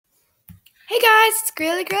Hey guys, it's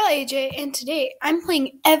Girly Girl AJ, and today I'm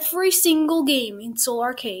playing every single game in Soul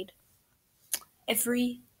Arcade.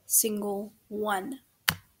 Every single one.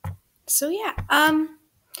 So yeah,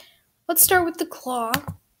 let's start with the claw.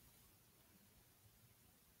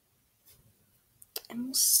 And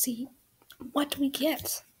we'll see what we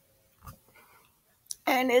get.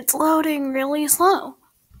 And it's loading really slow.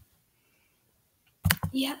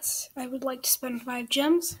 Yes, I would like to spend 5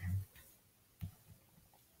 gems.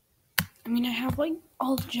 I mean, I have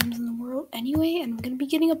all the gems in the world anyway, and I'm going to be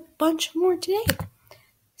getting a bunch more today.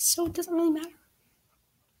 So it doesn't really matter.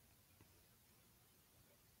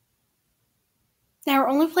 Now we're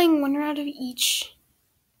only playing one round of each.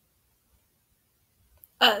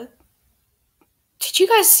 Did you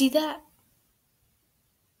guys see that?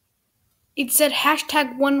 It said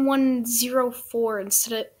hashtag 1104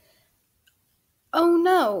 instead of oh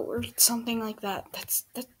no or something like that.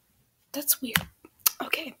 That's weird.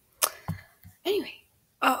 Okay. Anyway,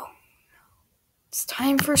 it's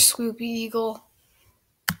time for Swoopy Eagle.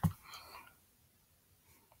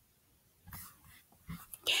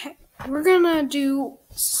 Okay, we're gonna do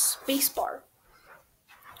spacebar.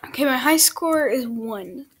 Okay, my high score is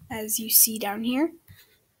 1, as you see down here.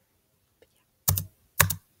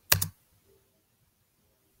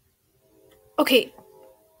 Okay,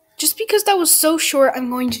 just because that was so short,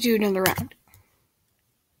 I'm going to do another round.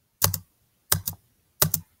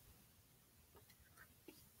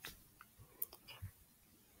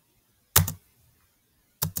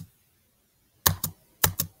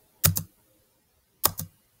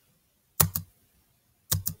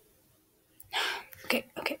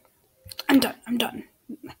 Okay. I'm done.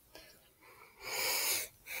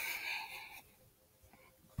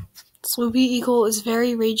 Swoopy Eagle is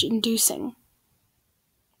very rage-inducing.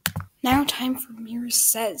 Now time for Mira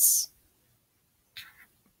Says.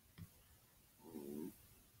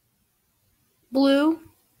 Blue.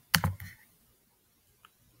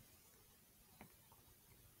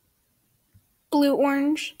 Blue,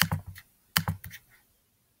 orange.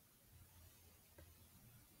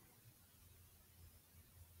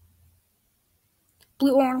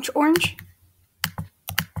 Blue, orange, orange.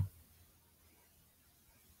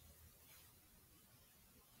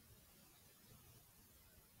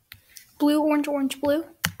 Blue, orange, orange, blue.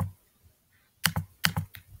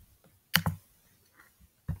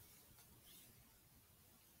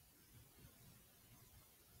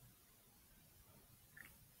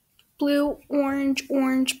 Blue, orange,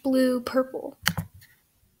 orange, blue, purple.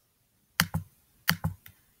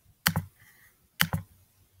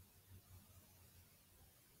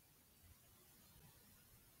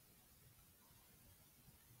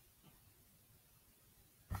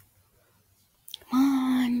 Come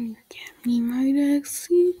on, get me my next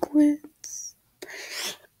sequence.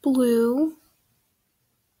 Blue,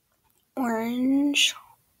 orange,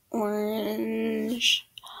 orange,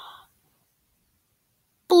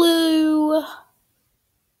 blue,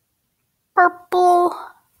 purple,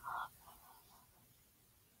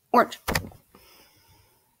 orange.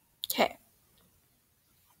 Okay.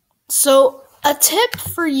 So, a tip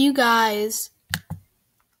for you guys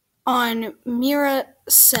on Mira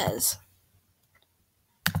Says.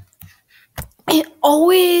 It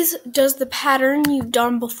always does the pattern you've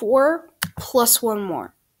done before, plus one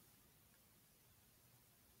more.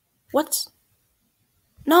 What?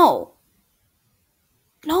 No,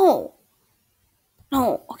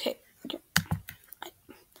 okay.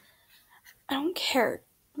 I don't care.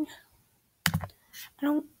 I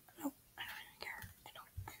don't care.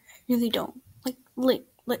 I really don't.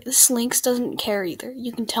 Like this Lynx doesn't care either.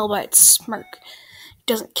 You can tell by its smirk. It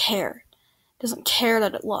doesn't care. It doesn't care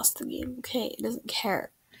that it lost the game. Okay, it doesn't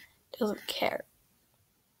care. It doesn't care.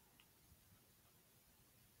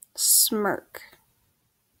 Smirk.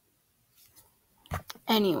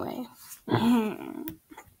 Anyway.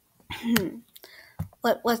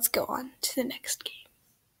 Let's go on to the next game.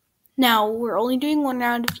 Now, we're only doing one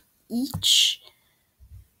round of each.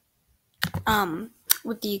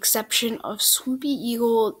 With the exception of Swoopy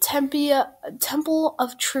Eagle, Temple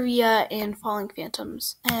of Trivia, and Falling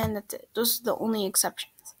Phantoms. And that's it. Those are the only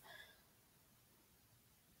exceptions.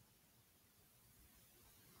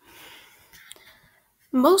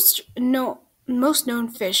 Most known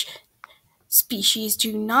fish species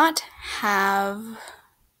do not have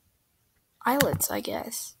eyelids, I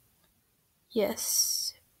guess.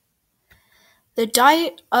 Yes. The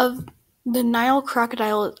diet of the Nile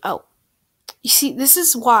crocodile is... Oh. You see, this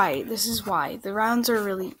is why. The rounds are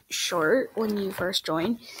really short when you first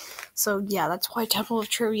join. So, yeah, that's why Temple of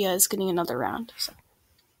Trivia is getting another round. So.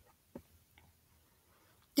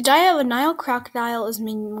 The diet of a Nile crocodile is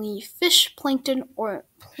mainly fish, plankton, or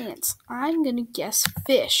plants. I'm gonna guess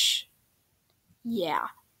fish. Yeah.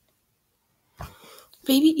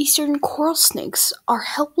 Baby eastern coral snakes are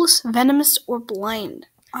helpless, venomous, or blind.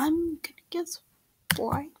 I'm gonna guess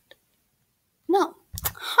blind. No.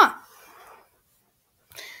 Huh.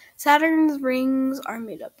 Saturn's rings are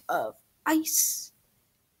made up of ice,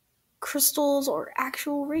 crystals, or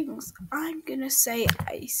actual rings. I'm gonna say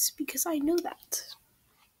ice because I know that.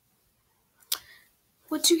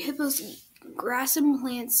 What do hippos eat? Grass and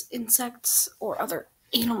plants, insects, or other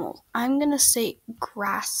animals. I'm gonna say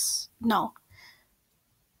grass. No.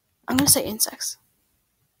 I'm gonna say insects.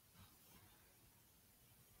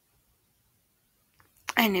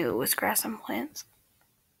 I knew it was grass and plants.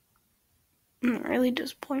 I'm really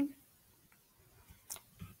disappointed.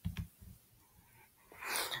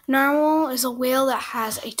 Narwhal is a whale that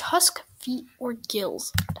has a tusk, feet, or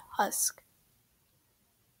gills. Tusk.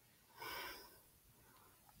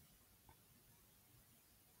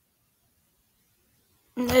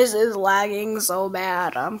 This is lagging so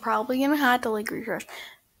bad. I'm probably gonna have to refresh.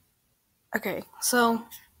 Okay, so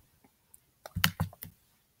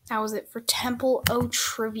that was it for Temple O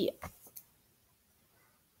Trivia.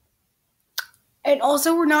 And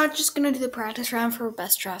also, we're not just gonna do the practice round for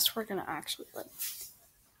best dressed. We're gonna actually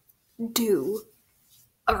do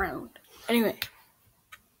a round. Anyway,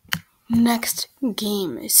 next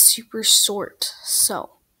game is super short.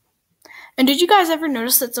 So, and did you guys ever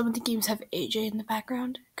notice that some of the games have AJ in the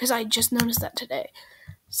background? Because I just noticed that today.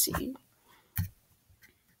 See.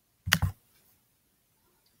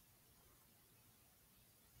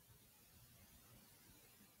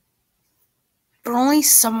 But only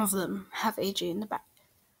some of them have AJ in the back.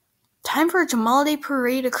 Time for a Jamalade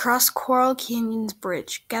parade across Coral Canyon's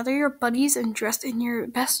bridge. Gather your buddies and dress in your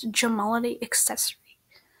best Jamalade accessory.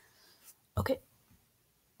 Okay.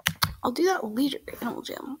 I'll do that later, Animal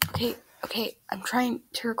Jam. Okay. I'm trying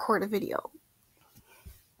to record a video.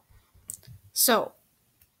 So,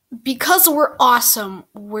 because we're awesome,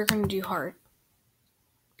 we're going to do hard.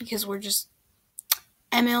 Because we're just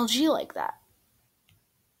MLG like that.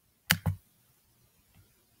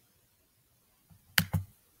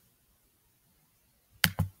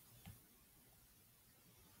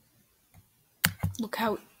 Look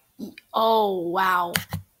how... Oh, wow.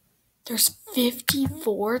 There's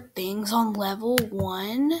 54 things on level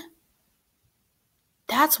 1?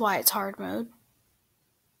 That's why it's hard mode.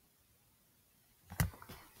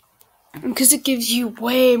 Because it gives you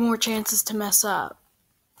way more chances to mess up.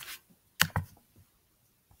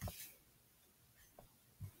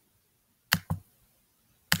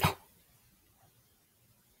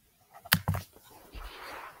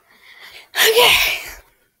 Okay.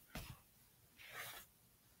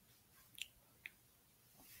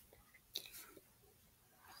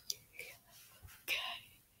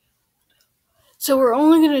 So we're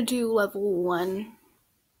only going to do level 1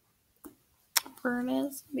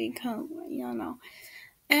 furnace because,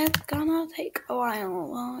 it's gonna take a while.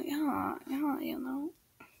 Well, yeah.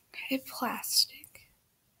 Okay, plastic.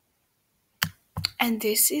 And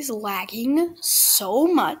this is lagging so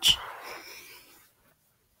much.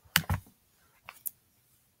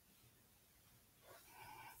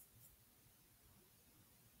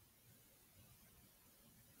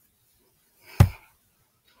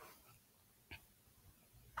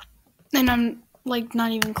 And I'm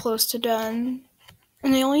not even close to done.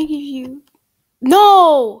 And they only give you...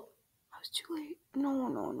 No! I was too late. No.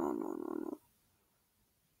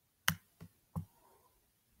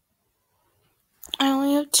 I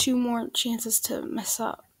only have 2 more chances to mess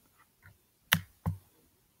up.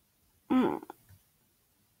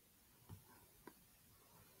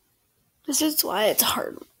 This is why it's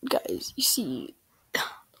hard, guys. You see,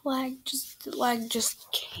 lag just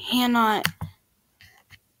cannot.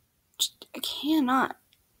 I cannot.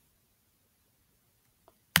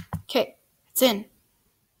 Okay, it's in.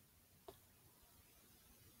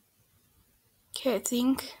 Okay, I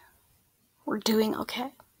think we're doing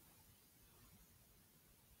okay.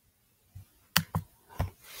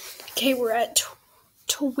 Okay, we're at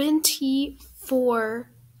 24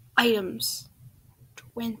 items.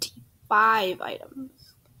 25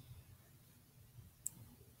 items.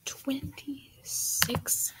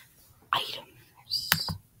 26 items.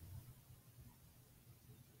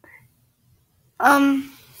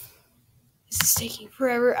 This is taking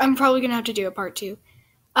forever. I'm probably gonna have to do a part 2.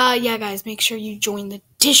 Yeah, guys, make sure you join the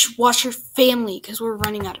dishwasher family because we're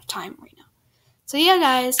running out of time right now. So yeah,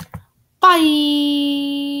 guys, bye.